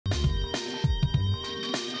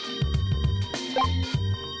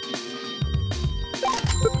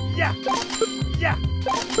Yeah! Yeah!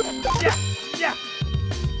 Yeah! Yeah!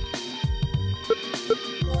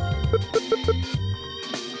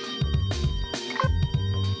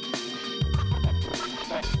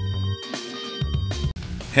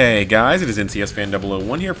 Hey guys, it is NCS Fan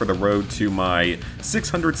 001 here for the road to my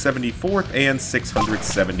 674th and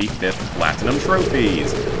 675th Platinum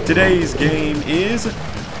Trophies. Today's game is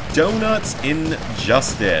Donuts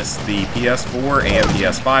Injustice, the PS4 and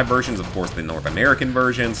PS5 versions, of course the North American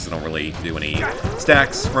versions, so don't really do any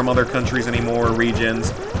stacks from other countries anymore,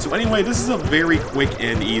 regions. So anyway, this is a very quick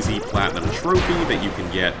and easy Platinum Trophy that you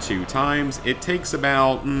can get 2 times. It takes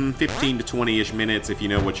about 15 to 20-ish minutes if you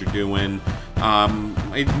know what you're doing.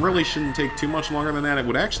 It really shouldn't take too much longer than that. It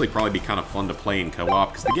would actually probably be kind of fun to play in co-op,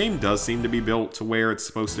 because the game does seem to be built to where it's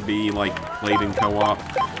supposed to be, like, played in co-op.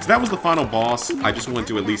 So that was the final boss. I just wanted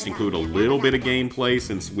to at least include a little bit of gameplay,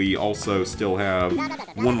 since we also still have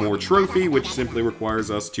one more trophy, which simply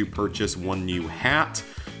requires us to purchase 1 new hat.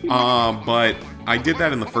 But I did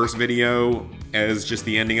that in the first video as just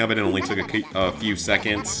the ending of it. It only took a few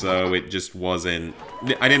seconds, so it just wasn't...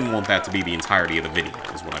 I didn't want that to be the entirety of the video,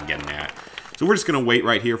 is what I'm getting at. So we're just going to wait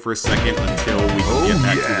right here for a second until we can get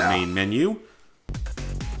back to the main menu.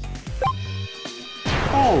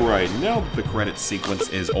 Alright, now that the credits sequence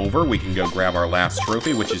is over, we can go grab our last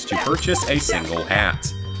trophy, which is to purchase a single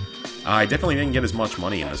hat. I definitely didn't get as much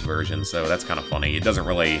money in this version, so that's kind of funny. It doesn't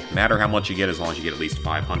really matter how much you get as long as you get at least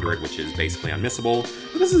 500, which is basically unmissable.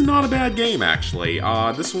 But this is not a bad game, actually.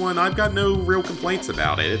 This one, I've got no real complaints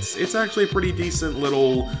about it. It's actually a pretty decent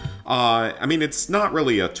little... I mean, it's not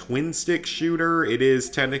really a twin-stick shooter. It is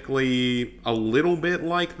technically a little bit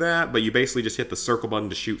like that, but you basically just hit the circle button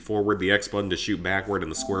to shoot forward, the X button to shoot backward, and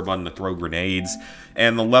the square button to throw grenades.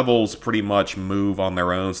 And the levels pretty much move on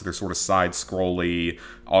their own, so they're sort of side-scrolly,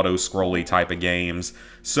 auto-scrolly type of games.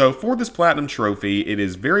 So for this Platinum Trophy, it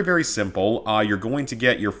is very, very simple. You're going to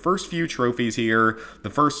get your first few trophies here. The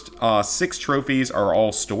first 6 trophies are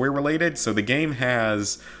all story-related, so the game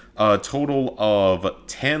has... a total of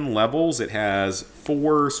 10 levels. It has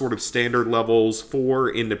 4 sort of standard levels,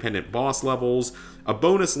 4 independent boss levels, a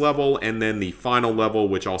bonus level, and then the final level,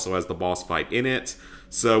 which also has the boss fight in it.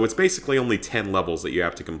 So it's basically only 10 levels that you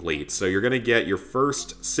have to complete. So you're going to get your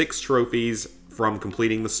first 6 trophies from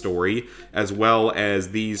completing the story, as well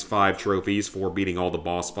as these 5 trophies for beating all the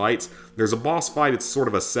boss fights. There's a boss fight, it's sort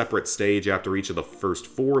of a separate stage after each of the first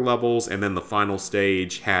 4 levels, and then the final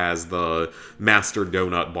stage has the Master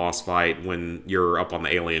Donut boss fight when you're up on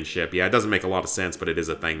the alien ship. Yeah, it doesn't make a lot of sense, but it is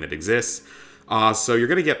a thing that exists. So you're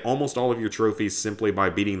going to get almost all of your trophies simply by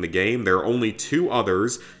beating the game. There are only 2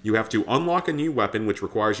 others. You have to unlock a new weapon, which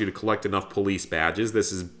requires you to collect enough police badges.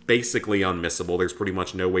 This is basically unmissable. There's pretty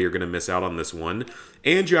much no way you're going to miss out on this one.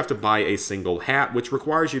 And you have to buy a single hat, which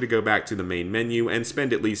requires you to go back to the main menu and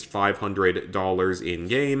spend at least $500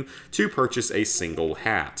 in-game to purchase a single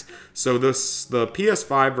hat. So the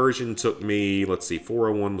PS5 version took me, let's see,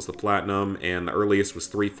 401 was the Platinum, and the earliest was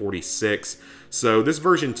 346. So this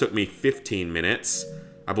version took me 15 minutes.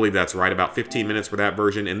 I believe that's right, about 15 minutes for that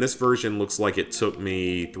version. And this version looks like it took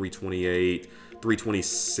me 328,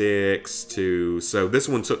 326 to... So this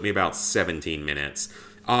one took me about 17 minutes.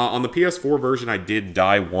 On the PS4 version, I did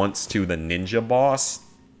die once to the ninja boss.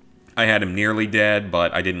 I had him nearly dead,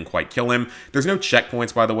 but I didn't quite kill him. There's no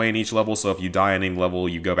checkpoints, by the way, in each level, so if you die on any level,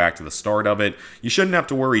 you go back to the start of it. You shouldn't have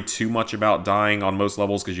to worry too much about dying on most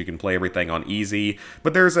levels, because you can play everything on easy,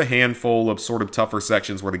 but there's a handful of sort of tougher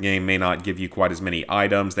sections where the game may not give you quite as many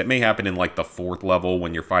items. That may happen in, like, the 4th level,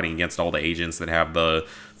 when you're fighting against all the agents that have the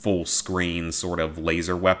full screen sort of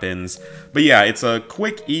laser weapons. But yeah, it's a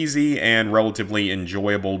quick, easy, and relatively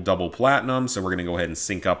enjoyable double platinum, so we're going to go ahead and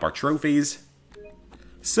sync up our trophies.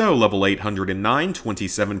 So, level 809,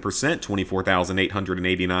 27%,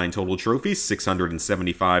 24,889 total trophies,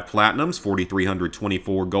 675 platinums,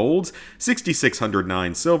 4,324 golds,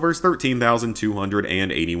 6,609 silvers,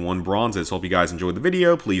 13,281 bronzes. Hope you guys enjoyed the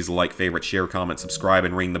video. Please like, favorite, share, comment, subscribe,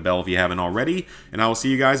 and ring the bell if you haven't already. And I will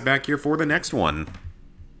see you guys back here for the next one.